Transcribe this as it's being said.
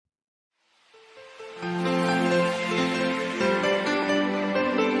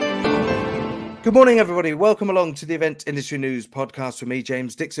Good morning, everybody. Welcome along to the Event Industry News podcast with me,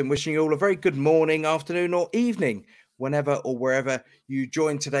 James Dixon, wishing you all a very good morning, afternoon, or evening, whenever or wherever you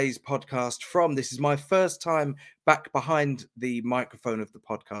join today's podcast from. This is my first time back behind the microphone of the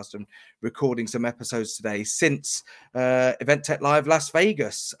podcast and recording some episodes today since Event Tech Live Las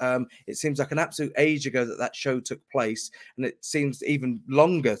Vegas. It seems like an absolute age ago that show took place, and it seems even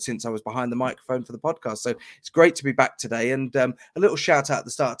longer since I was behind the microphone for the podcast. So it's great to be back today, and a little shout out at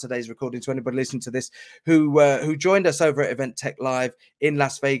the start of today's recording to anybody listening to this who joined us over at Event Tech Live in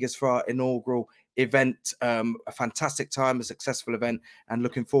Las Vegas for our inaugural event. A fantastic time, a successful event, and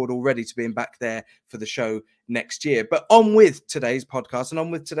looking forward already to being back there for the show next year. But on with today's podcast and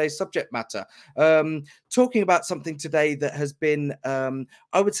on with today's subject matter, talking about something today that has been,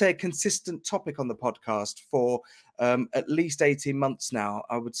 I would say, a consistent topic on the podcast for at least 18 months now.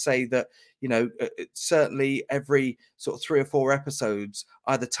 I would say that, certainly every sort of 3 or 4 episodes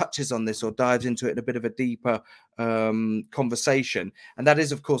either touches on this or dives into it in a bit of a deeper conversation. And that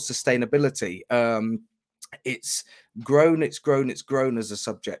is, of course, sustainability. It's grown as a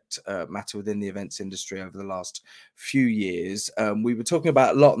subject matter within the events industry over the last few years. We were talking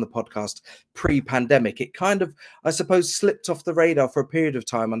about a lot on the podcast pre-pandemic. It kind of, I suppose, slipped off the radar for a period of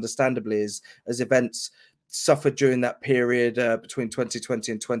time, understandably, as events suffered during that period between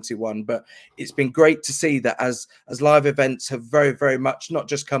 2020 and 21. But it's been great to see that as live events have very, very much not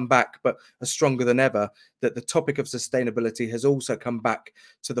just come back, but are stronger than ever, that the topic of sustainability has also come back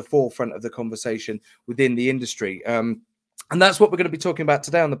to the forefront of the conversation within the industry. And that's what we're going to be talking about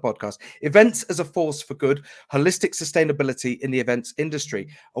today on the podcast. Events as a force for good, holistic sustainability in the events industry.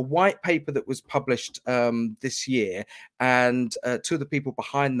 A white paper that was published this year, and two of the people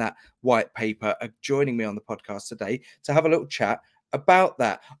behind that white paper are joining me on the podcast today to have a little chat about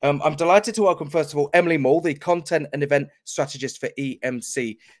that. I'm delighted to welcome, first of all, Emily Moore, the content and event strategist for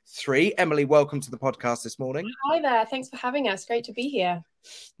emc3. Emily, welcome to the podcast this morning. Hi there. Thanks for having us. Great to be here.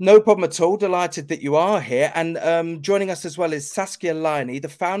 No problem at all. Delighted that you are here. And joining us as well is Saskia Liney, the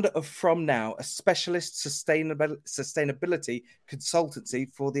founder of From Now, a specialist sustainability consultancy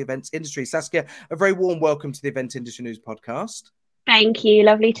for the events industry. Saskia, a very warm welcome to the Event Industry News podcast. Thank you.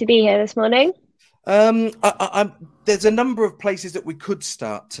 Lovely to be here this morning. There's a number of places that we could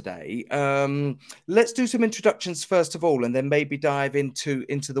start today. Let's do some introductions first of all, and then maybe dive into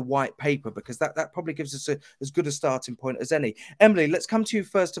the white paper, because that probably gives us as good a starting point as any. Emily, let's come to you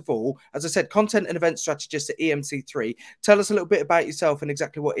first of all. As I said, content and event strategist at emc3. Tell us a little bit about yourself and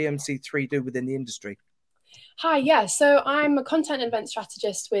exactly what emc3 do within the industry. Hi, yeah. So I'm a content and event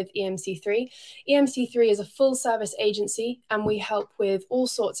strategist with emc3. emc3 is a full service agency, and we help with all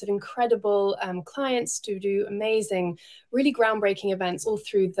sorts of incredible clients to do amazing, really groundbreaking events all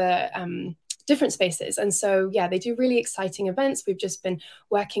through the different spaces. And so, yeah, they do really exciting events. We've just been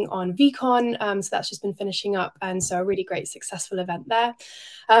working on VCon, so that's just been finishing up. And so a really great, successful event there.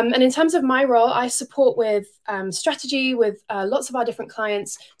 And in terms of my role, I support with strategy with lots of our different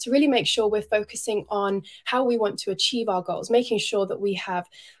clients to really make sure we're focusing on how we want to achieve our goals, making sure that we have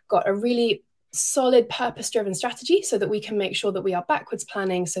got a really solid purpose-driven strategy so that we can make sure that we are backwards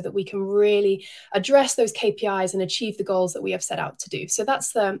planning so that we can really address those KPIs and achieve the goals that we have set out to do. So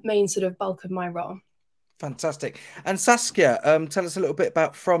that's the main sort of bulk of my role. Fantastic. And Saskia, tell us a little bit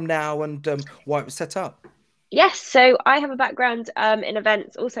about From Now and why it was set up. Yes, so I have a background in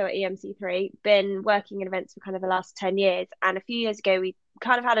events, also at emc3, been working in events for kind of the last 10 years. And a few years ago, we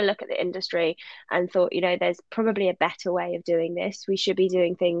kind of had a look at the industry and thought, there's probably a better way of doing this. We should be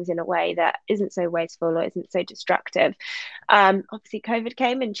doing things in a way that isn't so wasteful or isn't so destructive. Obviously, COVID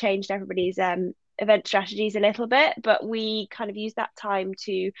came and changed everybody's event strategies a little bit, but we kind of used that time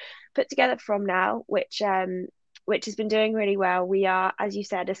to put together From Now, which has been doing really well. We are, as you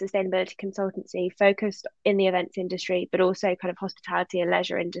said, a sustainability consultancy focused in the events industry, but also kind of hospitality and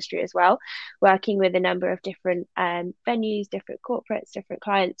leisure industry as well, working with a number of different venues, different corporates, different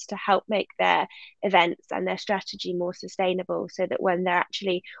clients to help make their events and their strategy more sustainable, so that when they're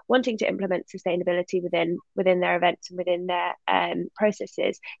actually wanting to implement sustainability within their events and within their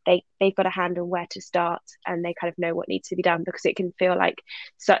processes, they've got a hand on where to start, and they kind of know what needs to be done, because it can feel like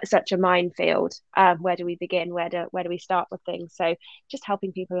such a minefield. Where do we begin? Where do we start with things? So just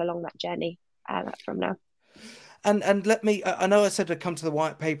helping people along that journey From Now. And let me, I know I said I'd come to the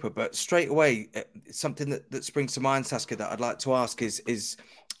white paper, but straight away, something that springs to mind, Saskia, that I'd like to ask is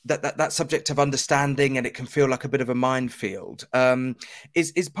that subject of understanding, and it can feel like a bit of a minefield,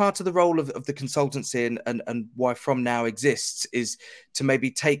 is part of the role of the consultancy and why From Now exists, is to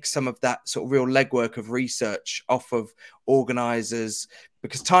maybe take some of that sort of real legwork of research off of organisers,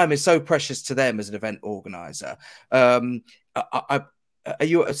 because time is so precious to them as an event organiser. are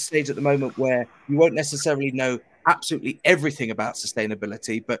you at a stage at the moment where you won't necessarily know absolutely everything about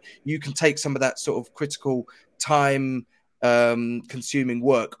sustainability, but you can take some of that sort of critical time consuming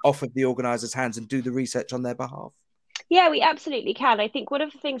work off of the organizer's hands and do the research on their behalf? Yeah, we absolutely can. I think one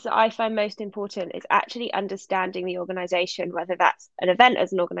of the things that I find most important is actually understanding the organization, whether that's an event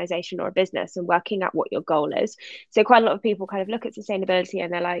as an organization or a business, and working out what your goal is. So quite a lot of people kind of look at sustainability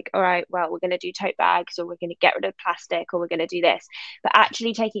and they're like, all right, well, we're going to do tote bags, or we're going to get rid of plastic, or we're going to do this. But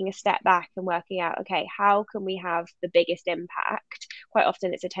actually taking a step back and working out, okay, how can we have the biggest impact? Quite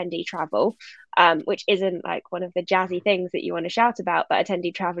often it's attendee travel, which isn't like one of the jazzy things that you want to shout about, but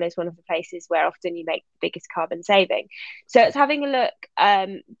attendee travel is one of the places where often you make the biggest carbon saving. So it's having a look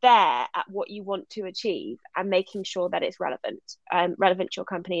there at what you want to achieve and making sure that it's relevant to your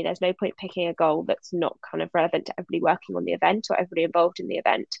company. There's no point picking a goal that's not kind of relevant to everybody working on the event or everybody involved in the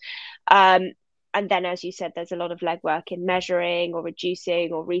event. And then, as you said, there's a lot of legwork in measuring or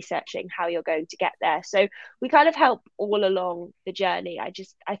reducing or researching how you're going to get there. So we kind of help all along the journey.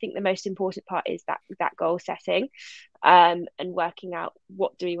 I think the most important part is that goal setting, and working out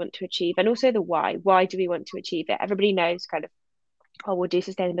what do we want to achieve, and also the why. Why do we want to achieve it? Everybody knows kind of, oh, we'll do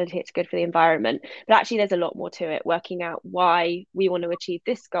sustainability, it's good for the environment. But actually, there's a lot more to it, working out why we want to achieve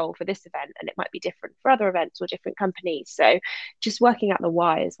this goal for this event. And it might be different for other events or different companies. So just working out the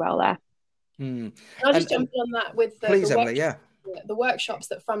why as well there. I'll just jump in on that with please, Emily, yeah. The workshops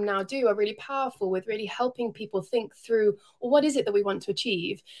that From Now do are really powerful with really helping people think through, well, what is it that we want to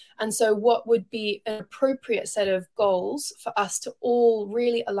achieve? And so what would be an appropriate set of goals for us to all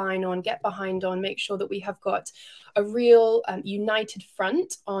really align on, get behind on, make sure that we have got a real united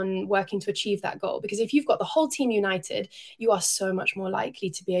front on working to achieve that goal. Because if you've got the whole team united, you are so much more likely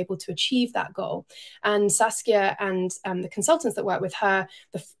to be able to achieve that goal. And Saskia and the consultants that work with her,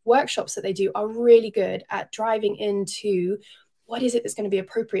 the workshops that they do are really good at driving into what is it that's going to be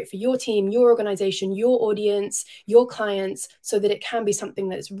appropriate for your team, your organization, your audience, your clients, so that it can be something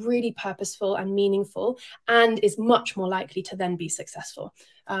that's really purposeful and meaningful and is much more likely to then be successful.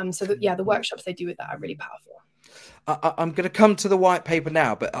 So that, yeah, the workshops they do with that are really powerful. I'm going to come to the white paper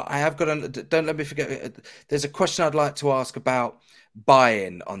now, but I have got to, don't let me forget, there's a question I'd like to ask about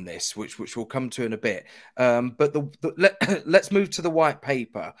buy-in on this, which we'll come to in a bit. But let's move to the white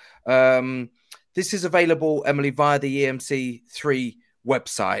paper. This is available, Emily, via the emc3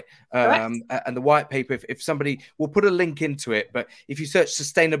 website, and the white paper, if somebody, we'll put a link into it, but if you search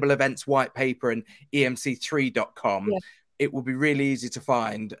sustainable events white paper and emc3.com, yeah, it will be really easy to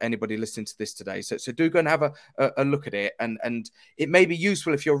find anybody listening to this today. So do go and have a look at it. And it may be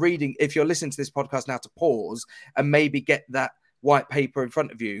useful if you're listening to this podcast now, to pause and maybe get that white paper in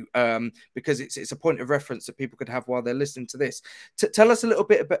front of you, because it's a point of reference that people could have while they're listening to this. Tell us a little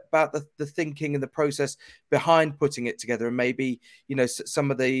bit about the thinking and the process behind putting it together, and maybe, you know, some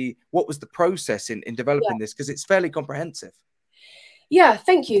of what was the process in developing this, because it's fairly comprehensive. Yeah,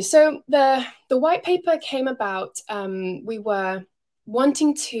 thank you. So the white paper came about, we were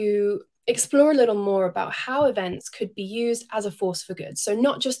wanting to explore a little more about how events could be used as a force for good. So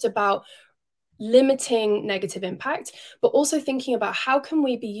not just about limiting negative impact, but also thinking about how can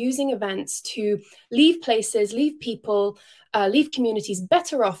we be using events to leave places, leave people, leave communities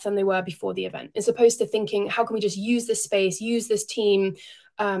better off than they were before the event, as opposed to thinking, how can we just use this space, use this team,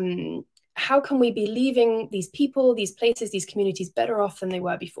 how can we be leaving these people, these places, these communities better off than they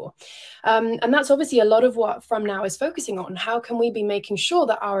were before? And that's obviously a lot of what From Now is focusing on. How can we be making sure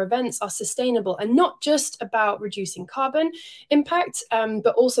that our events are sustainable, and not just about reducing carbon impact,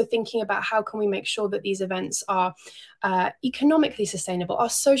 but also thinking about how can we make sure that these events are economically sustainable, are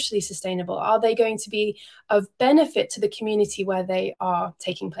socially sustainable? Are they going to be of benefit to the community where they are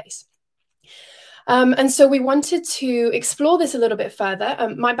taking place? And so we wanted to explore this a little bit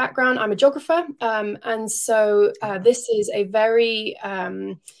further. My background, I'm a geographer. And so this is a very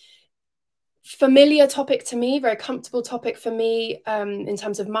familiar topic to me, very comfortable topic for me in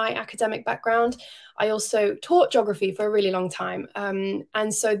terms of my academic background. I also taught geography for a really long time.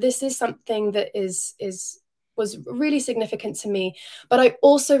 And so this is something that was really significant to me. But I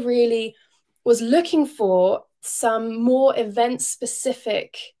also really was looking for some more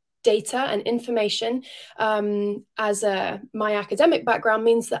event-specific data and information, as my academic background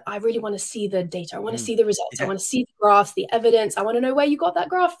means that I really want to see the data. I want to see the results. Yeah. I want to see the graphs, the evidence. I want to know where you got that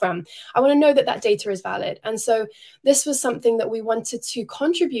graph from. I want to know that that data is valid. And so this was something that we wanted to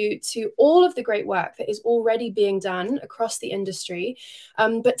contribute to all of the great work that is already being done across the industry,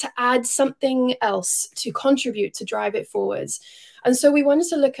 but to add something else to contribute to drive it forwards. And so we wanted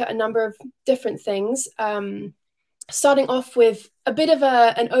to look at a number of different things. starting off with a bit of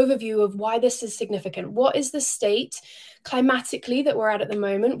an overview of why this is significant. What is the state climatically that we're at the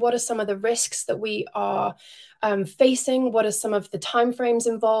moment? What are some of the risks that we are facing? What are some of the timeframes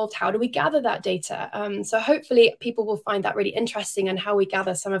involved? How do we gather that data? So hopefully people will find that really interesting, and how we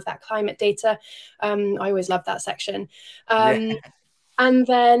gather some of that climate data. I always love that section. And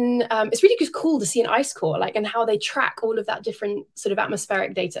then it's really just cool to see an ice core, like, and how they track all of that different sort of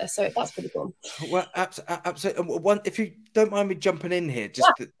atmospheric data. So that's pretty cool. Well, absolutely. If you don't mind me jumping in here,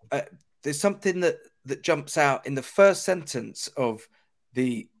 just there's something that jumps out in the first sentence of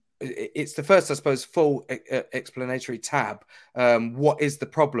it's the first, I suppose, full explanatory tab. What is the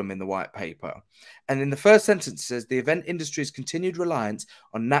problem in the white paper? And in the first sentence, it says the event industry's continued reliance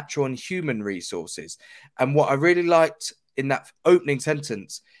on natural and human resources. And what I really liked in that opening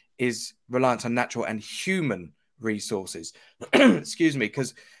sentence is reliance on natural and human resources. Excuse me,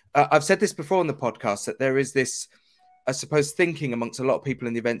 because I've said this before on the podcast, that there is this, I suppose, thinking amongst a lot of people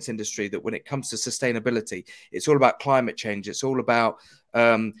in the events industry that when it comes to sustainability, it's all about climate change. It's all about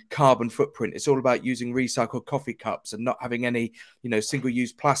carbon footprint. It's all about using recycled coffee cups and not having any,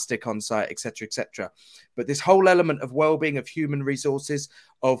 single-use plastic on site, etc., etc. But this whole element of well-being, of human resources,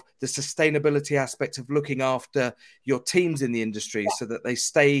 of the sustainability aspect of looking after your teams in the industry so that they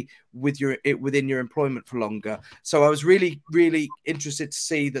stay within your employment for longer. So I was really, really interested to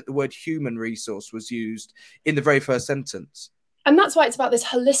see that the word human resource was used in the very first sentence. And that's why it's about this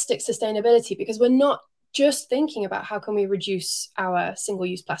holistic sustainability, because we're not just thinking about how can we reduce our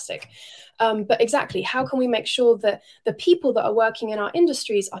single-use plastic, but exactly how can we make sure that the people that are working in our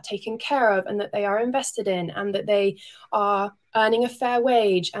industries are taken care of, and that they are invested in, and that they are earning a fair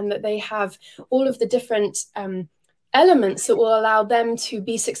wage, and that they have all of the different elements that will allow them to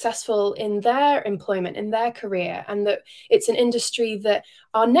be successful in their employment, in their career, and that it's an industry that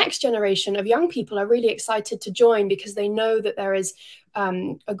our next generation of young people are really excited to join, because they know that there is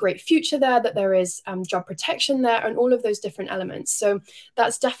a great future there, that there is job protection there, and all of those different elements. So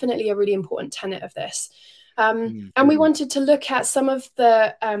that's definitely a really important tenet of this. And we wanted to look at some of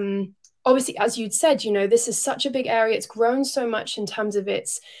the, obviously, as you'd said, this is such a big area. It's grown so much in terms of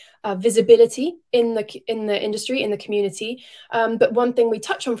its visibility in the industry, in the community. But one thing we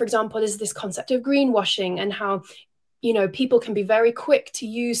touch on, for example, is this concept of greenwashing, and how people can be very quick to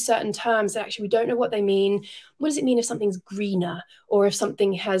use certain terms that actually we don't know what they mean. What does it mean if something's greener, or if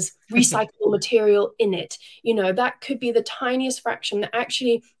something has recyclable material in it? That could be the tiniest fraction that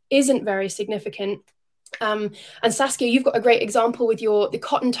actually isn't very significant. And Saskia, you've got a great example with the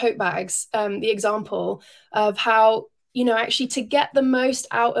cotton tote bags, the example of how actually, to get the most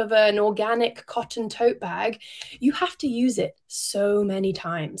out of an organic cotton tote bag, you have to use it so many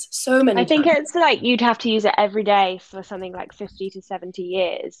times. I think it's like you'd have to use it every day for something like 50 to 70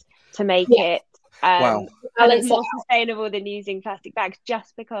 years to make it wow. kind of more sustainable than using plastic bags,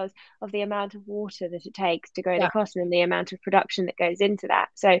 just because of the amount of water that it takes to grow the cotton and the amount of production that goes into that.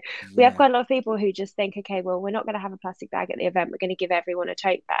 So we have quite a lot of people who just think, okay, well, we're not going to have a plastic bag at the event, we're going to give everyone a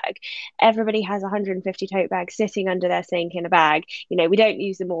tote bag. Everybody has 150 tote bags sitting under their sink in a bag. We don't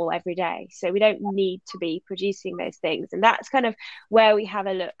use them all every day, so we don't need to be producing those things. And that's kind of where we have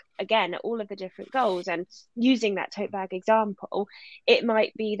a look again at all of the different goals. And using that tote bag example, it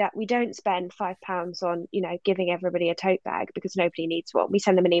might be that we don't spend £5 on giving everybody a tote bag, because nobody needs one. We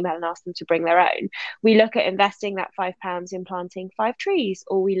send them an email and ask them to bring their own. We look at investing that £5 in planting 5 trees,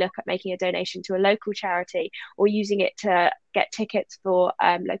 or we look at making a donation to a local charity, or using it to get tickets for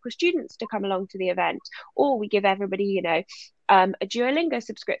local students to come along to the event, or we give everybody a Duolingo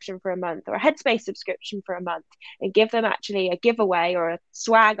subscription for a month, or a Headspace subscription for a month, and give them actually a giveaway or a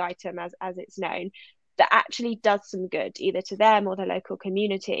swag item, as it's known, that actually does some good either to them or the local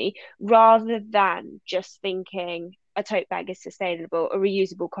community, rather than just thinking a tote bag is sustainable, a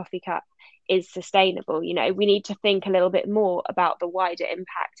reusable coffee cup is sustainable. We need to think a little bit more about the wider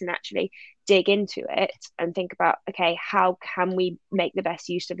impact and actually dig into it and think about, okay, how can we make the best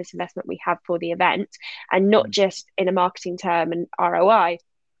use of this investment we have for the event, and not just in a marketing term and ROI,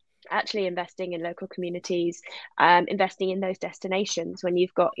 actually investing in local communities, investing in those destinations. When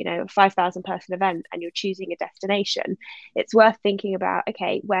you've got a 5,000 person event and you're choosing a destination, it's worth thinking about,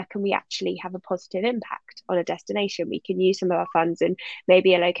 okay, where can we actually have a positive impact on a destination? We can use some of our funds in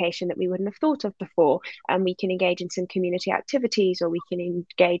maybe a location that we wouldn't have thought of before, and we can engage in some community activities, or we can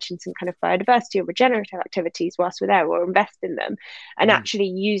engage in some kind of biodiversity or regenerative activities whilst we're there, or invest in them, and actually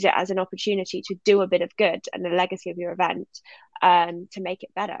use it as an opportunity to do a bit of good and the legacy of your event, to make it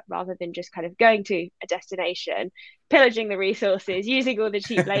better, rather than just kind of going to a destination, pillaging the resources, using all the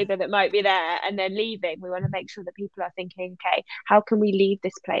cheap labor that might be there, and then leaving. We want to make sure that people are thinking, okay, how can we leave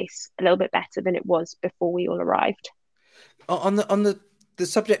this place a little bit better than it was before we all arrived? On the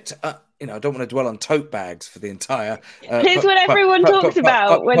subject, you know, I don't want to dwell on tote bags for the entire It's what everyone talks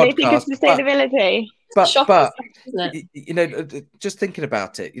about when they think of podcast, sustainability. but Isn't it? you know, just thinking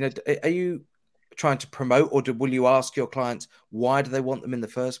about it, you know, are you trying to promote, or will you ask your clients why do they want them in the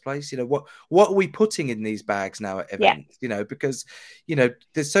first place? You know, what are we putting in these bags now at events? You know, because you know,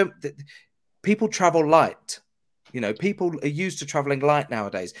 there's people travel light. You know, people are used to traveling light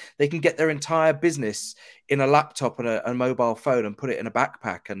nowadays. They can get their entire business in a laptop and a mobile phone and put it in a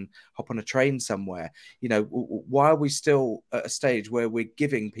backpack and hop on a train somewhere. You know, why are we still at a stage where we're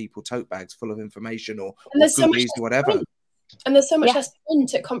giving people tote bags full of information or goodies or whatever? And there's so much less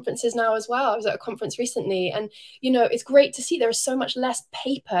print at conferences now as well. I was at a conference recently, and you know, it's great to see there is so much less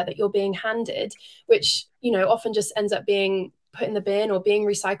paper that you're being handed, which, you know, often just ends up being put in the bin or being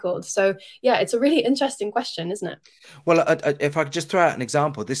recycled. So yeah, it's a really interesting question, isn't it? Well, if I could just throw out an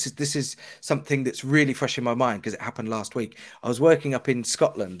example, this is something that's really fresh in my mind because it happened last week. I was working up in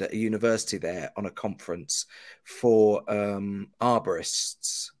Scotland at a university there on a conference for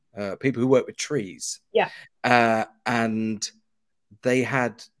arborists, people who work with trees. Yeah. And they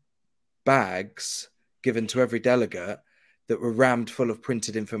had bags given to every delegate that were rammed full of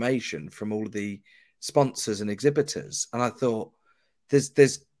printed information from all of the sponsors and exhibitors. And I thought,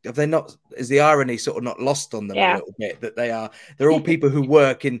 have they not, is the irony sort of not lost on them a little bit, that they're all people who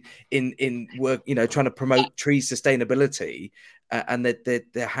work in work, you know, trying to promote tree sustainability, and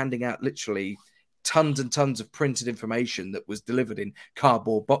they're handing out literally tons and tons of printed information that was delivered in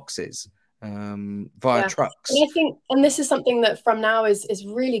cardboard boxes via trucks. And I think, and this is something that From Now is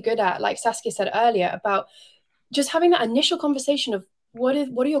really good at, like Saskia said earlier, about just having that initial conversation of what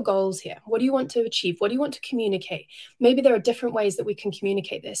are your goals here? What do you want to achieve? What do you want to communicate? Maybe there are different ways that we can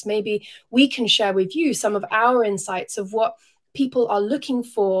communicate this. Maybe we can share with you some of our insights of what people are looking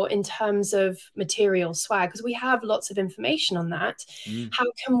for in terms of material swag, because we have lots of information on that. How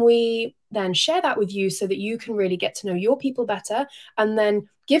can we then share that with you so that you can really get to know your people better, and then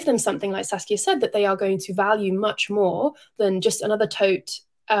give them something, like Saskia said, that they are going to value much more than just another tote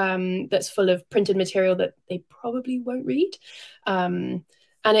that's full of printed material that they probably won't read. And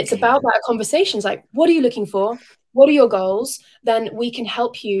it's about that conversations, like, what are you looking for? What are your goals? Then we can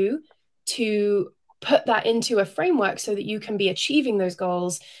help you to put that into a framework so that you can be achieving those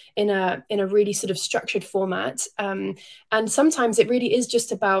goals in a really sort of structured format. And sometimes it really is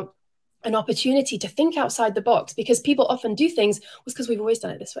just about an opportunity to think outside the box, because people often do things because we've always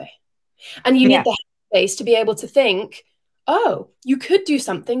done it this way. And you need the space to be able to think, oh, you could do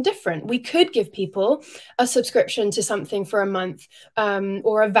something different. We could give people a subscription to something for a month,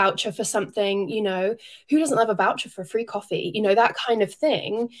 or a voucher for something. You know, who doesn't love a voucher for free coffee? You know, that kind of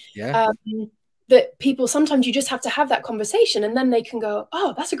thing. That people, sometimes you just have to have that conversation, and then they can go,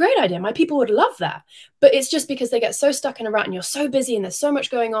 oh, that's a great idea. My people would love that. But it's just because they get so stuck in a rut and you're so busy and there's so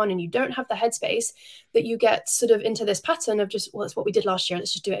much going on and you don't have the headspace, that you get sort of into this pattern of just, well, it's what we did last year,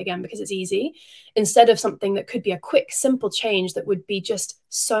 let's just do it again because it's easy, instead of something that could be a quick, simple change that would be just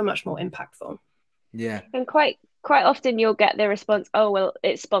so much more impactful. Yeah. And quite often you'll get the response, oh, well,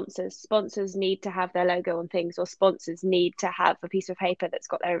 it's sponsors need to have their logo on things, or sponsors need to have a piece of paper that's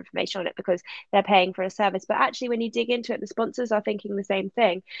got their information on it because they're paying for a service. But actually, when you dig into it, the sponsors are thinking the same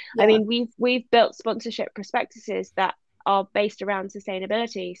thing. I mean, we've built sponsorship prospectuses that are based around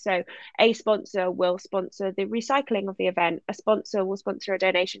sustainability. So a sponsor will sponsor the recycling of the event. A sponsor will sponsor a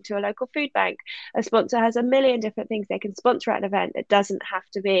donation to a local food bank. A sponsor has a million different things they can sponsor at an event. It doesn't have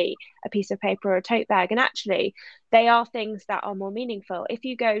to be a piece of paper or a tote bag. And actually, they are things that are more meaningful. If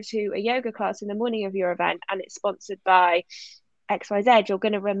you go to a yoga class in the morning of your event and it's sponsored by XYZ, you're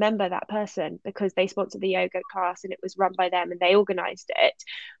going to remember that person because they sponsored the yoga class and it was run by them and they organized it,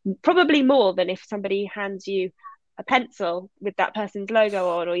 probably more than if somebody hands you a pencil with that person's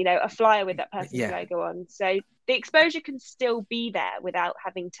logo on, or, you know, a flyer with that person's logo on. So the exposure can still be there without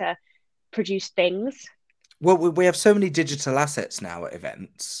having to produce things. Well, we have so many digital assets now at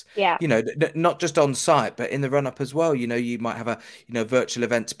events, you know, not just on site, but in the run up as well. You know, you might have a, you know, virtual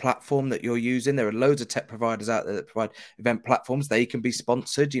events platform that you're using. There are loads of tech providers out there that provide event platforms. They can be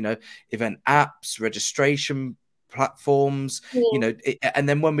sponsored, you know, event apps, registration platforms, you know, and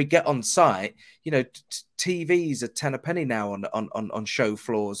then when we get on site, you know, TVs are 10 a penny now on show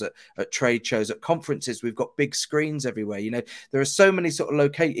floors, at trade shows, at conferences. We've got big screens everywhere. You know, there are so many sort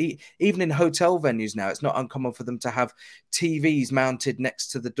of even in hotel venues now, it's not uncommon for them to have TVs mounted next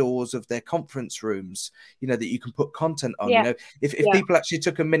to the doors of their conference rooms, you know, that you can put content on. You know, if people actually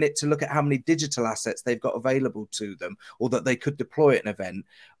took a minute to look at how many digital assets they've got available to them or that they could deploy at an event,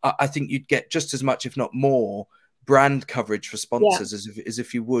 I think you'd get just as much, if not more, brand coverage for sponsors as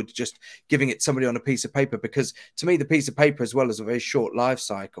if you would just giving it somebody on a piece of paper, because to me the piece of paper as well is a very short life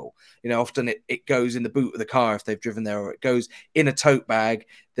cycle. Often it goes in the boot of the car if they've driven there, or it goes in a tote bag,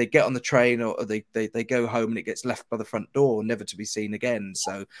 they get on the train, or they go home and it gets left by the front door, never to be seen again.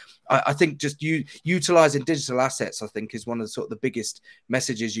 So I think just utilizing digital assets, I think, is one of the sort of the biggest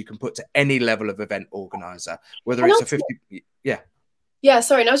messages you can put to any level of event organizer, whether it's a 50. Yeah,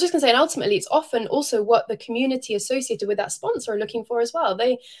 sorry. And I was just going to say, and ultimately, it's often also what the community associated with that sponsor are looking for as well.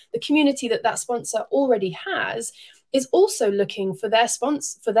 The community that sponsor already has is also looking for their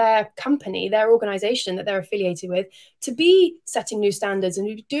sponsor, for their company, their organization that they're affiliated with, to be setting new standards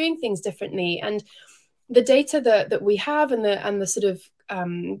and doing things differently. And the data that we have and the sort of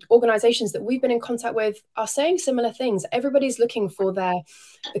organizations that we've been in contact with are saying similar things. Everybody's looking for the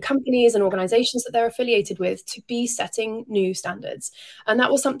companies and organizations that they're affiliated with to be setting new standards. And that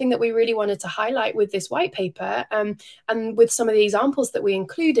was something that we really wanted to highlight with this white paper, and with some of the examples that we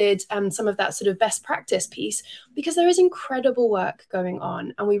included, some of that sort of best practice piece, because there is incredible work going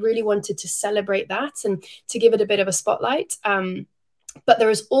on. And we really wanted to celebrate that and to give it a bit of a spotlight. But there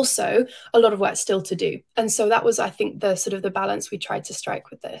is also a lot of work still to do. And so that was, I think, the sort of the balance we tried to strike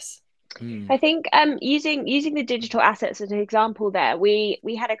with this. I think using the digital assets as an example there, we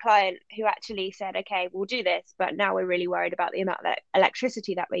had a client who actually said, okay, we'll do this, but now we're really worried about the amount of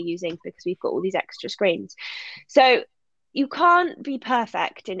electricity that we're using because we've got all these extra screens. So you can't be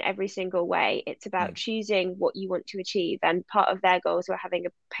perfect in every single way. It's about choosing what you want to achieve. And part of their goals were having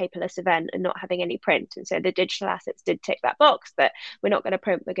a paperless event and not having any print. And so the digital assets did tick that box, but we're not going to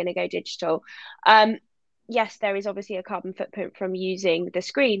print, we're going to go digital. Yes, there is obviously a carbon footprint from using the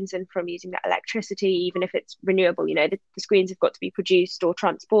screens and from using that electricity, even if it's renewable. The screens have got to be produced or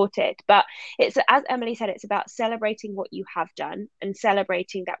transported. But it's, as Emily said, it's about celebrating what you have done and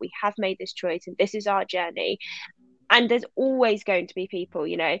celebrating that we have made this choice and this is our journey. And there's always going to be people,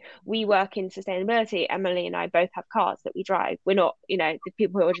 we work in sustainability. Emily and I both have cars that we drive. We're not, the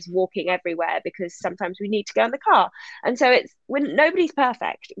people who are just walking everywhere, because sometimes we need to go in the car. And so nobody's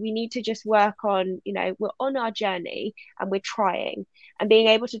perfect. We need to just work on, we're on our journey and we're trying, and being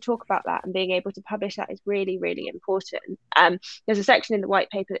able to talk about that and being able to publish that is really, really important. There's a section in the white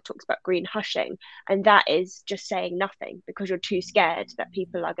paper that talks about green hushing, and that is just saying nothing because you're too scared that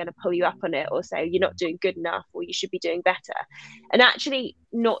people are going to pull you up on it or say you're not doing good enough or you should be doing better. And actually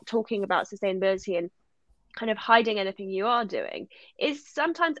not talking about sustainability and kind of hiding anything you are doing is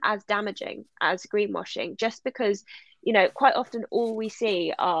sometimes as damaging as greenwashing, just because quite often all we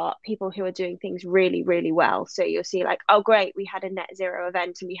see are people who are doing things really, really well. So you'll see like, oh great, we had a net zero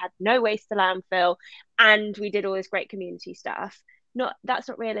event and we had no waste to landfill and we did all this great community stuff. That's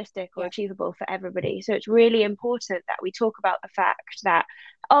not realistic or achievable for everybody. So it's really important that we talk about the fact that,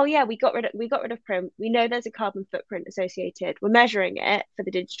 oh yeah, we got rid of print. We know there's a carbon footprint associated. We're measuring it for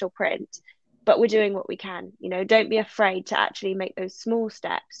the digital print, but we're doing what we can. Don't be afraid to actually make those small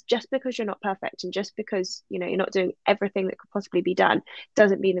steps. Just because you're not perfect and just because you're not doing everything that could possibly be done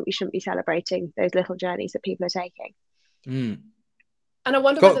doesn't mean that we shouldn't be celebrating those little journeys that people are taking. And I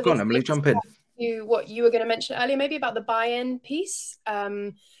wonder whether go on, Emily, jump in. What you were going to mention earlier, maybe about the buy-in piece.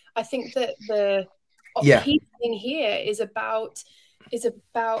 I think that the key thing here is about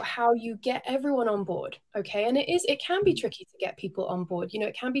how you get everyone on board. Okay. And it can be tricky to get people on board.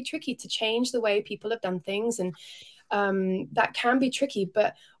 It can be tricky to change the way people have done things, and that can be tricky.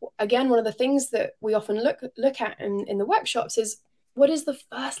 But again, one of the things that we often look at in the workshops is, what is the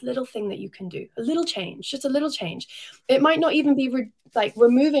first little thing that you can do? A little change, just a little change. It might not even be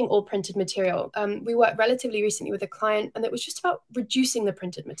removing all printed material. We worked relatively recently with a client, and it was just about reducing the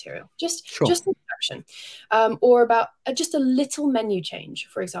printed material, just a reduction, or about just a little menu change.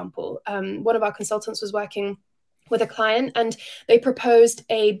 For example, one of our consultants was working with a client, and they proposed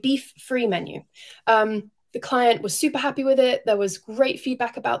a beef-free menu. The client was super happy with it. There was great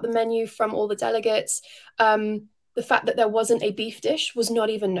feedback about the menu from all the delegates. The fact that there wasn't a beef dish was not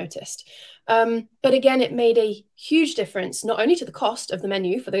even noticed. But again, it made a huge difference, not only to the cost of the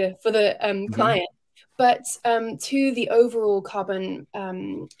menu for the client, but to the overall carbon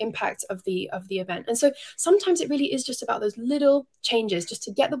impact of the event. And so sometimes it really is just about those little changes, just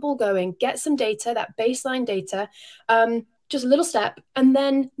to get the ball going, get some data, that baseline data, just a little step. And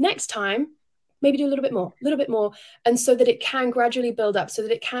then next time, maybe do a little bit more. And so that it can gradually build up, so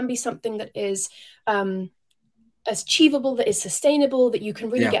that it can be something that is achievable, that is sustainable, that you can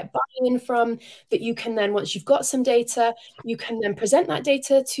really get buy-in from, that you can then, once you've got some data, you can then present that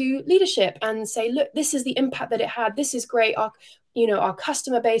data to leadership and say, look, this is the impact that it had. This is great. Our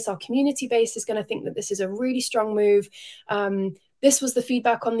customer base, our community base is going to think that this is a really strong move. this was the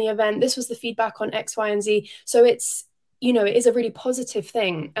feedback on the event, this was the feedback on X, Y, and Z. So it's, you know, it is a really positive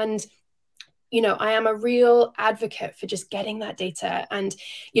thing. And you know, I am a real advocate for just getting that data. And,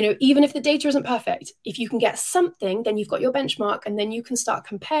 you know, even if the data isn't perfect, if you can get something, then you've got your benchmark, and then you can start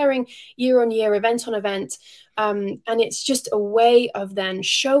comparing year on year, event on event. And it's just a way of then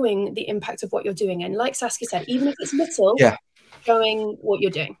showing the impact of what you're doing. And like Saskia said, even if it's little, showing what you're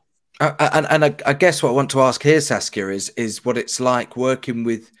doing. And I guess what I want to ask here, Saskia, is what it's like working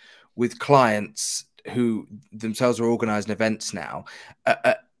with clients who themselves are organising events now.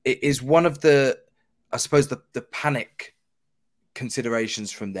 It is one of the, I suppose, the panic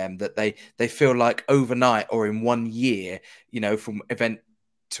considerations from them that they feel like overnight or in 1 year, you know, from event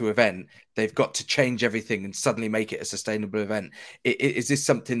to event, they've got to change everything and suddenly make it a sustainable event. Is this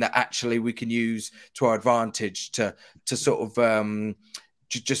something that actually we can use to our advantage to sort of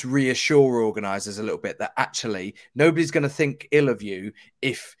just reassure organisers a little bit that actually nobody's going to think ill of you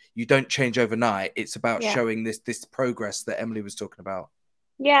if you don't change overnight? It's about showing this progress that Emily was talking about.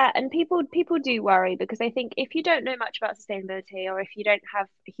 Yeah, and people do worry because they think if you don't know much about sustainability, or if you don't have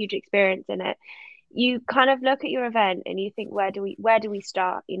a huge experience in it, you kind of look at your event and you think, where do we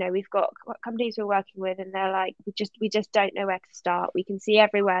start? You know, we've got companies we're working with, and they're like, we just don't know where to start. We can see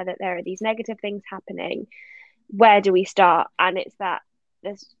everywhere that there are these negative things happening. Where do we start? And it's that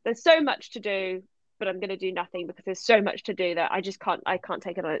there's so much to do, but I'm going to do nothing because there's so much to do that I can't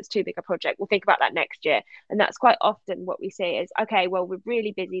take it on. It's too big a project. We'll think about that next year. And that's quite often what we say is, okay, well, we're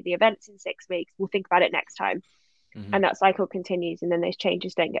really busy. The event's in 6 weeks. We'll think about it next time. Mm-hmm. And that cycle continues, and then those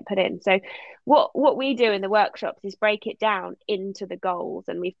changes don't get put in. So what we do in the workshops is break it down into the goals.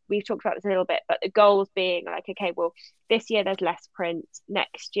 And we've talked about this a little bit, but the goals being like, okay, well, this year there's less print.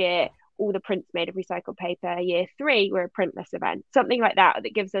 Next year, all the print's made of recycled paper. Year 3, we're a printless event. Something like that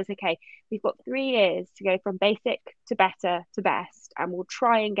gives us, okay, we've got 3 years to go from basic to better to best, and we'll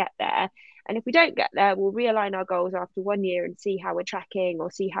try and get there. And if we don't get there, we'll realign our goals after 1 year and see how we're tracking or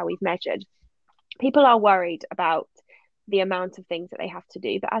see how we've measured. People are worried about the amount of things that they have to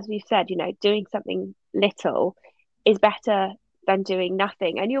do. But as we've said, you know, doing something little is better than doing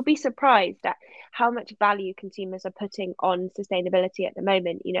nothing. And you'll be surprised at how much value consumers are putting on sustainability at the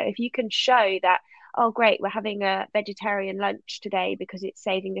moment. You know, if you can show that, oh, great, we're having a vegetarian lunch today because it's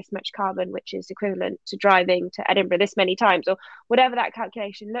saving this much carbon, which is equivalent to driving to Edinburgh this many times, or whatever that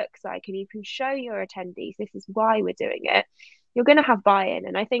calculation looks like, and you can show your attendees this is why we're doing it, you're going to have buy-in.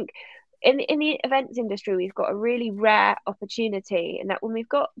 And I think in the events industry, we've got a really rare opportunity in that when we've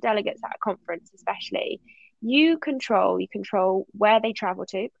got delegates at a conference, especially, you control where they travel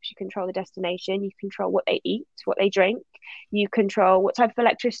to, because you control the destination, you control what they eat, what they drink, you control what type of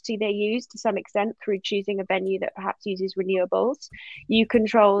electricity they use to some extent through choosing a venue that perhaps uses renewables, you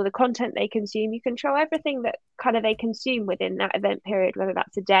control the content they consume, you control everything that kind of they consume within that event period, whether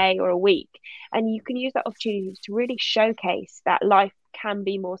that's a day or a week. And you can use that opportunity to really showcase that life can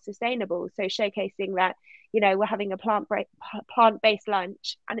be more sustainable. So showcasing that, you know, we're having a plant-based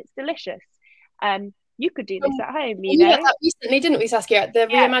lunch and it's delicious. You could do this at home, you know. Yeah, that recently, didn't we, Saskia? At the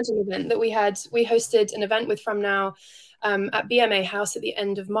Reimagine event that we had, we hosted an event with From Now at BMA House at the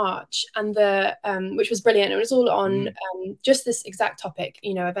end of March, and which was brilliant. It was all on just this exact topic,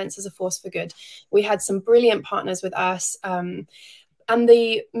 you know, events as a force for good. We had some brilliant partners with us, and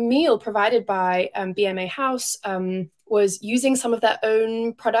the meal provided by BMA House was using some of their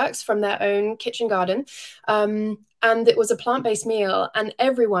own products from their own kitchen garden. And it was a plant-based meal, and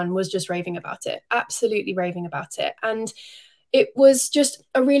everyone was just raving about it, absolutely raving about it. And it was just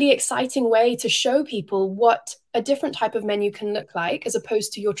a really exciting way to show people what a different type of menu can look like, as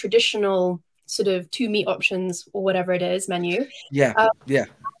opposed to your traditional sort of 2 meat options or whatever it is menu. Yeah.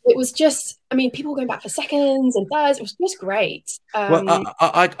 It was just, I mean, people going back for seconds and thirds. It was just great. Well,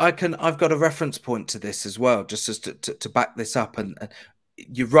 I've got a reference point to this as well, just as to back this up. And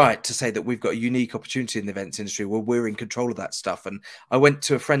you're right to say that we've got a unique opportunity in the events industry where we're in control of that stuff. And I went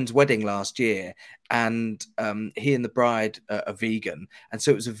to a friend's wedding last year, and he and the bride are vegan, and so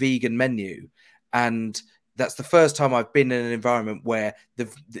it was a vegan menu. And that's the first time I've been in an environment where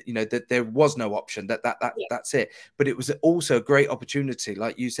that there was no option. That's it. But it was also a great opportunity,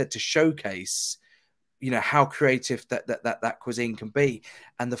 like you said, to showcase, you know, how creative that cuisine can be.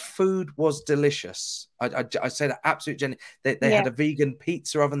 And the food was delicious. I say that absolutely genuinely. They had a vegan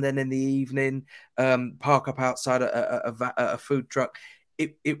pizza oven then in the evening, park up outside a food truck.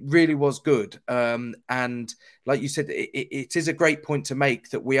 It really was good. And like you said, it is a great point to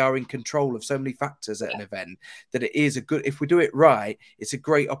make that we are in control of so many factors at an event, that it is if we do it right, it's a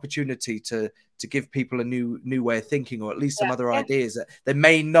great opportunity to give people a new way of thinking, or at least some other ideas that they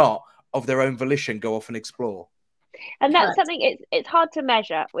may not of their own volition go off and explore. And that's Correct. something, it's hard to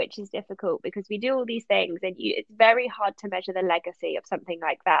measure, which is difficult because we do all these things and it's very hard to measure the legacy of something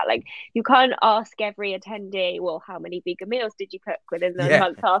like that. Like you can't ask every attendee, well, how many vegan meals did you cook within the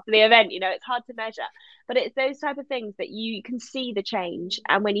month after the event? It's hard to measure, but it's those type of things that you can see the change.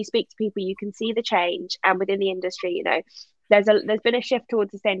 And when you speak to people, you can see the change. And within the industry, there's been a shift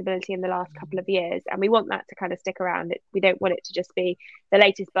towards sustainability in the last couple of years, and we want that to kind of stick around. We don't want it to just be the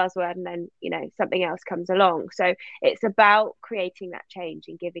latest buzzword and then something else comes along. So it's about creating that change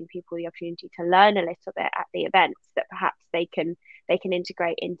and giving people the opportunity to learn a little bit at the events that perhaps they can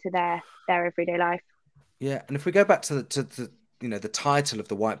integrate into their everyday life. Yeah, and if we go back to the title of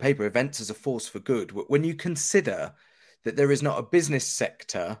the white paper, Events as a Force for Good, when you consider that there is not a business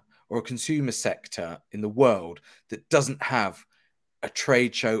sector or a consumer sector in the world that doesn't have a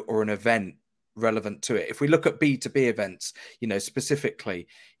trade show or an event relevant to it. If we look at B2B events, specifically,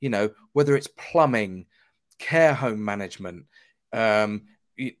 whether it's plumbing, care home management,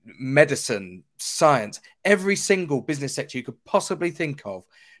 medicine, science, every single business sector you could possibly think of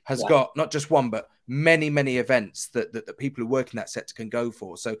has got not just one, but many, many events that people who work in that sector can go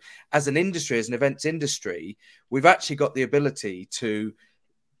for. So as an industry, as an events industry, we've actually got the ability to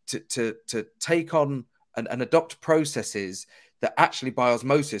take on and adopt processes that actually by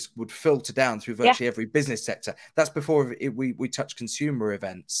osmosis would filter down through virtually every business sector. That's before we touch consumer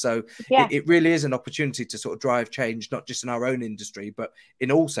events. So it really is an opportunity to sort of drive change, not just in our own industry, but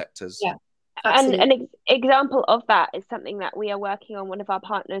in all sectors. Yeah. Absolutely. And an example of that is something that we are working on. One of our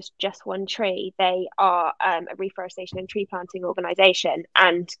partners, Just One Tree, they are a reforestation and tree planting organisation,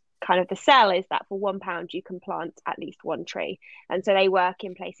 and kind of the sell is that for £1 you can plant at least one tree. And so they work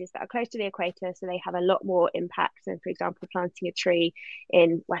in places that are close to the equator, so they have a lot more impact than, for example, planting a tree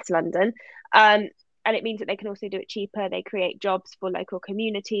in West London. And it means that they can also do it cheaper. They create jobs for local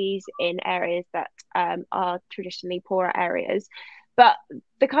communities in areas that are traditionally poorer areas. But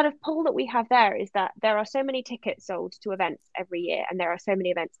the kind of pull that we have there is that there are so many tickets sold to events every year, and there are so many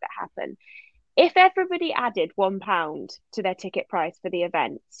events that happen. If everybody added £1 to their ticket price for the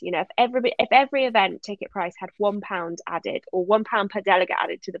events, if every event ticket price had £1 added, or £1 per delegate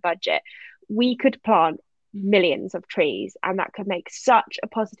added to the budget, we could plant millions of trees, and that could make such a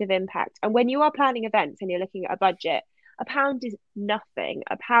positive impact. And when you are planning events and you're looking at a budget, £1 is nothing.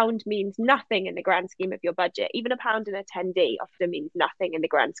 £1 means nothing in the grand scheme of your budget. Even £1 an attendee often means nothing in the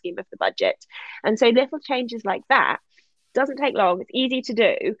grand scheme of the budget. And so little changes like that, doesn't take long, it's easy to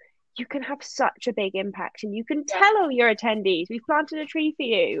do. You can have such a big impact, and you can tell all your attendees, we've planted a tree for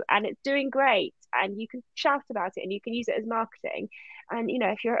you and it's doing great, and you can shout about it and you can use it as marketing. And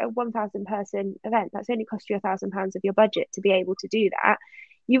if you're at a 1,000 person event, that's only cost you £1,000 of your budget to be able to do that.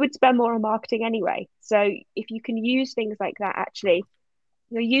 You would spend more on marketing anyway. So if you can use things like that, actually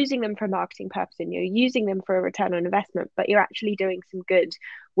you're using them for marketing purpose and you're using them for a return on investment, but you're actually doing some good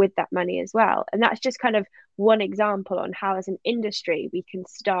with that money as well. And that's just kind of one example on how as an industry we can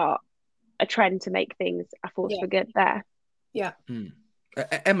start a trend to make things a force for good there. Yeah.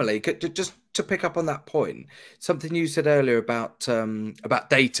 Emily, just to pick up on that point, something you said earlier about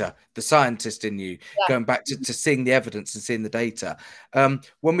data, the scientist in you, going back to seeing the evidence and seeing the data.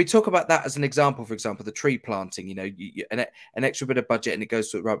 When we talk about that as an example, for example, the tree planting, an extra bit of budget and it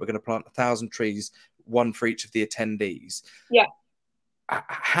goes to, right, we're going to plant 1,000 trees, one for each of the attendees. Yeah.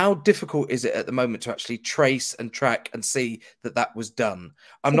 How difficult is it at the moment to actually trace and track and see that was done?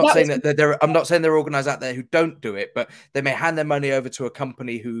 I'm not saying that there are organised out there who don't do it, but they may hand their money over to a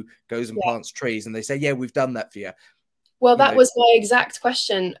company who goes and plants trees, and they say, "Yeah, we've done that for you." Well, that was my exact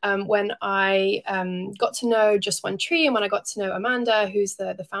question when I got to know Just One Tree, and when I got to know Amanda, who's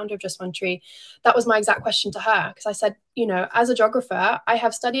the founder of Just One Tree. That was my exact question to her, because I said, as a geographer, I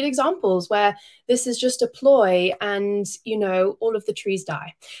have studied examples where this is just a ploy and, all of the trees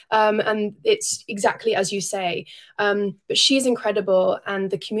die. And it's exactly as you say. But she's incredible,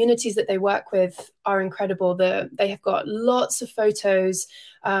 and the communities that they work with are incredible. They have got lots of photos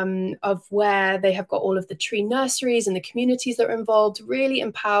of where they have got all of the tree nurseries and the communities that are involved, really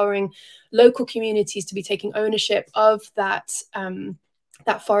empowering local communities to be taking ownership of that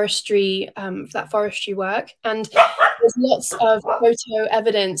forestry work. And there's lots of photo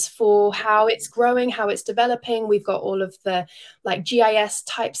evidence for how it's growing, how it's developing. We've got all of the GIS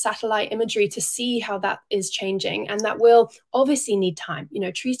type satellite imagery to see how that is changing, and that will obviously need time.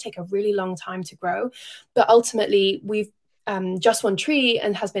 Trees take a really long time to grow, but ultimately we've Just One Tree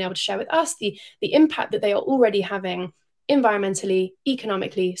and has been able to share with us the impact that they are already having environmentally,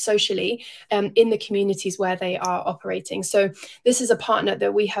 economically, socially, in the communities where they are operating. So this is a partner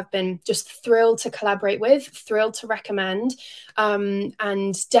that we have been just thrilled to collaborate with, thrilled to recommend,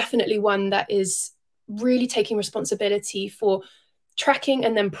 and definitely one that is really taking responsibility for tracking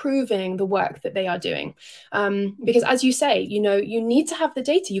and then proving the work that they are doing. Because as you say, you need to have the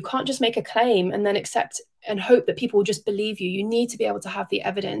data. You can't just make a claim and then accept and hope that people will just believe you. You need to be able to have the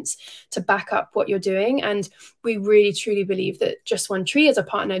evidence to back up what you're doing. And we really, truly believe that Just One Tree as a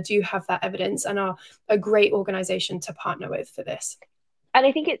partner do have that evidence and are a great organization to partner with for this. And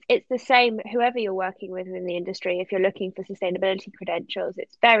I think it's the same, whoever you're working with in the industry, if you're looking for sustainability credentials,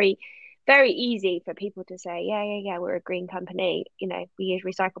 it's very, very easy for people to say, yeah, we're a green company. We use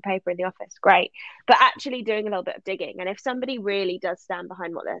recycled paper in the office. Great. But actually doing a little bit of digging. And if somebody really does stand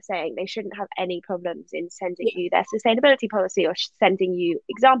behind what they're saying, they shouldn't have any problems in sending you their sustainability policy or sending you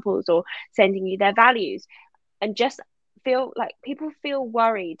examples or sending you their values. And just feel like people feel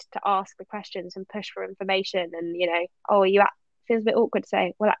worried to ask the questions and push for information. And, feels a bit awkward to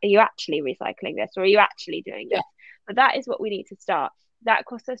say, well, are you actually recycling this, or are you actually doing this? But that is what we need to start. That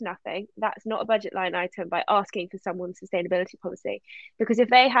costs us nothing. That's not a budget line item by asking for someone's sustainability policy. Because if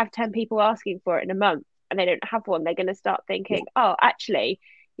they have 10 people asking for it in a month and they don't have one, they're going to start thinking, oh, actually,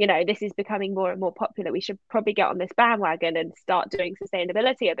 this is becoming more and more popular. We should probably get on this bandwagon and start doing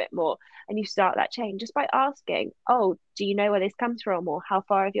sustainability a bit more. And you start that change just by asking, oh, do you know where this comes from? Or how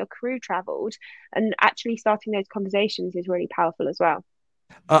far have your crew traveled? And actually starting those conversations is really powerful as well.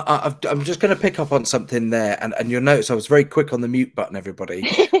 I'm just going to pick up on something there, and you'll notice I was very quick on the mute button, everybody,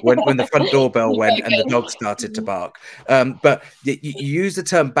 when the front doorbell went and the dog started to bark. But you use the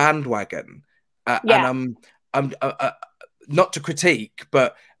term bandwagon, and I'm not to critique,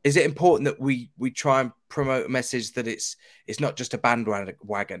 but is it important that we try and promote a message that it's not just a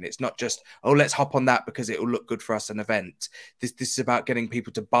bandwagon? It's not just, oh, let's hop on that because it will look good for us an event. This is about getting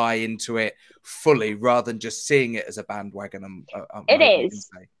people to buy into it fully rather than just seeing it as a bandwagon. It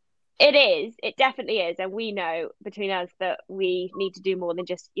is. It definitely is. And we know between us that we need to do more than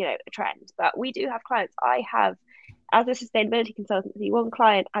just, a trend. But we do have clients. I have, as a sustainability consultancy, one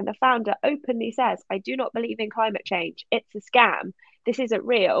client and the founder openly says, I do not believe in climate change. It's a scam. This isn't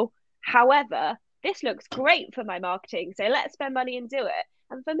real. However, this looks great for my marketing. So let's spend money and do it.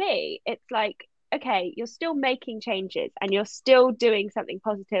 And for me, it's like, okay, you're still making changes and you're still doing something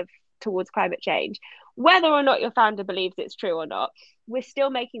positive towards climate change. Whether or not your founder believes it's true or not, we're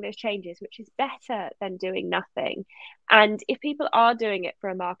still making those changes, which is better than doing nothing. And if people are doing it for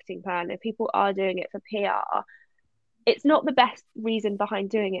a marketing plan, if people are doing it for PR, it's not the best reason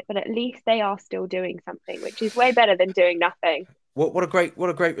behind doing it, but at least they are still doing something, which is way better than doing nothing. What a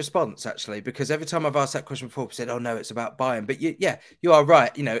great response, actually, because every time I've asked that question before, people said, oh no, it's about buying. But you are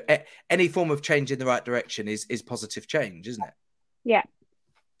right. Any form of change in the right direction is positive change, isn't it? Yeah.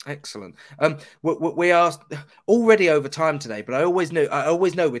 Excellent. We are already over time today, but I always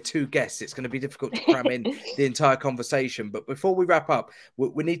know with two guests it's going to be difficult to cram in the entire conversation. But before we wrap up,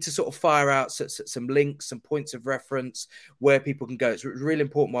 we need to sort of fire out some links, some points of reference where people can go. It's really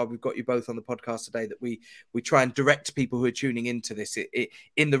important while we've got you both on the podcast today that we try and direct people who are tuning into this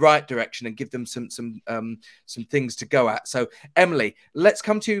in the right direction and give them some things to go at. So Emily, let's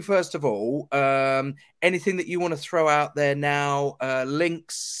come to you first of all. Anything that you want to throw out there now?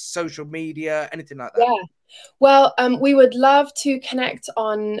 Links, social media, anything like that? Yeah. Well, we would love to connect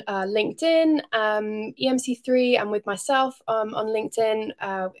on LinkedIn, emc3, and with myself on LinkedIn.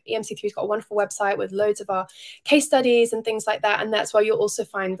 emc3's got a wonderful website with loads of our case studies and things like that. And that's where you'll also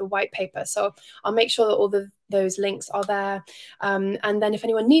find the white paper. So I'll make sure that all those links are there. And then if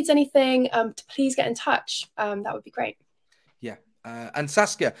anyone needs anything, please get in touch. That would be great. Yeah. And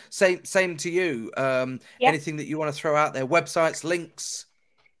Saskia, same to you. Anything that you want to throw out there? Websites, links?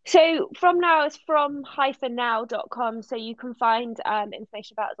 So From Now is from-now.com. So you can find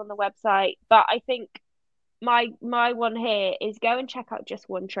information about us on the website. But I think my one here is go and check out Just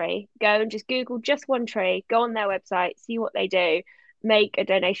One Tree. Go and just Google Just One Tree. Go on their website, see what they do. Make a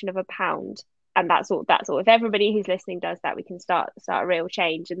donation of £1. And that's all. If everybody who's listening does that, we can start a real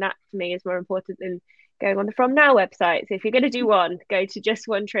change. And that to me is more important than going on the From Now website. So if you're going to do one, go to Just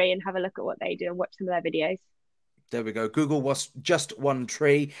One Tree and have a look at what they do and watch some of their videos. There we go. Google was Just One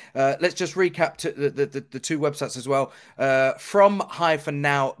Tree. Let's just recap to the two websites as well.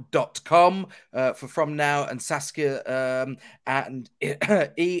 From-now.com for From Now, and Saskia and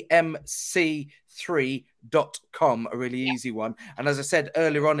emc3.com, a really easy one. And as I said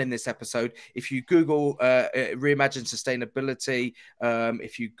earlier on in this episode, if you Google Reimagine Sustainability,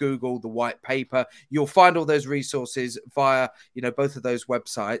 if you Google the white paper, you'll find all those resources via both of those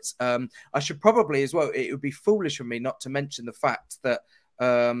websites. I should probably as well, it would be foolish of me not to mention the fact that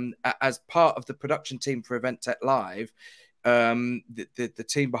as part of the production team for Event Tech Live, the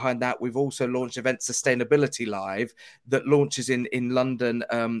team behind that. We've also launched Event Sustainability Live that launches in London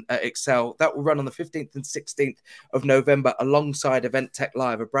at Excel. That will run on the 15th and 16th of November alongside Event Tech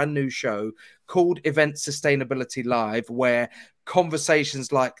Live, a brand new show called Event Sustainability Live, where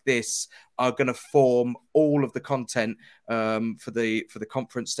conversations like this are going to form all of the content for the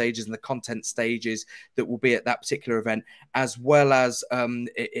conference stages and the content stages that will be at that particular event, as well as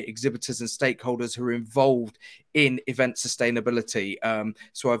exhibitors and stakeholders who are involved in event sustainability.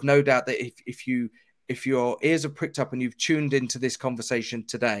 So I've no doubt that if your ears are pricked up and you've tuned into this conversation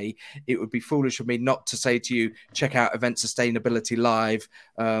today, it would be foolish of me not to say to you, check out Event Sustainability Live,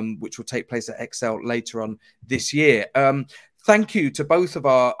 which will take place at Excel later on this year. Thank you to both of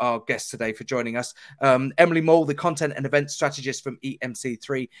our guests today for joining us. Emily Mole, the content and event strategist from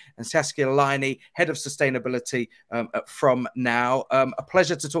emc3, and Saskia Liney, head of sustainability from Now. A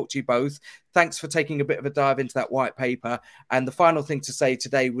pleasure to talk to you both. Thanks for taking a bit of a dive into that white paper. And the final thing to say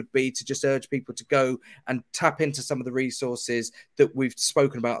today would be to just urge people to go and tap into some of the resources that we've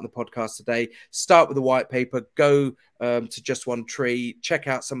spoken about on the podcast today. Start with the white paper, go to Just One Tree, check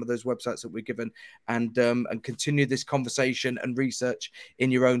out some of those websites that we're given, and continue this conversation and research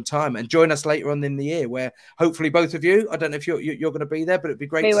in your own time. And join us later on in the year, where hopefully both of you, I don't know if you're going to be there, but it'd be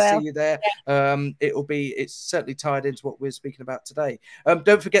great to see you there. Yeah. It's certainly tied into what we're speaking about today.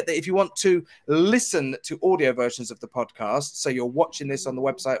 Don't forget that if you want to listen to audio versions of the podcast, so you're watching this on the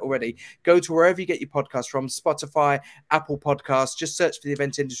website already, go to wherever you get your podcast from, Spotify, Apple Podcasts, just search for the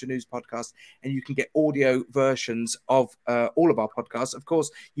Event Industry News Podcast, and you can get audio versions of all of our podcasts. Of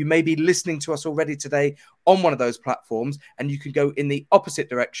course, you may be listening to us already today on one of those platforms, and you can go in the opposite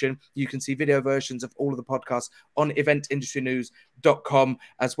direction. You can see video versions of all of the podcasts on eventindustrynews.com,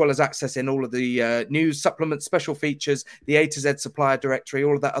 as well as accessing all of the news supplements, special features, the A to Z supplier directory,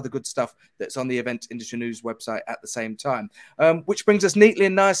 all of that other good stuff that's on the Event Industry News website at the same time. Which brings us neatly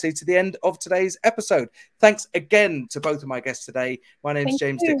and nicely to the end of today's episode. Thanks again to both of my guests today. My name is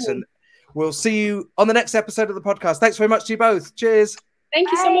James Dixon. We'll see you on the next episode of the podcast. Thanks very much to you both. Cheers.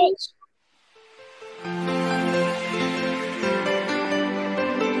 Thank you so much.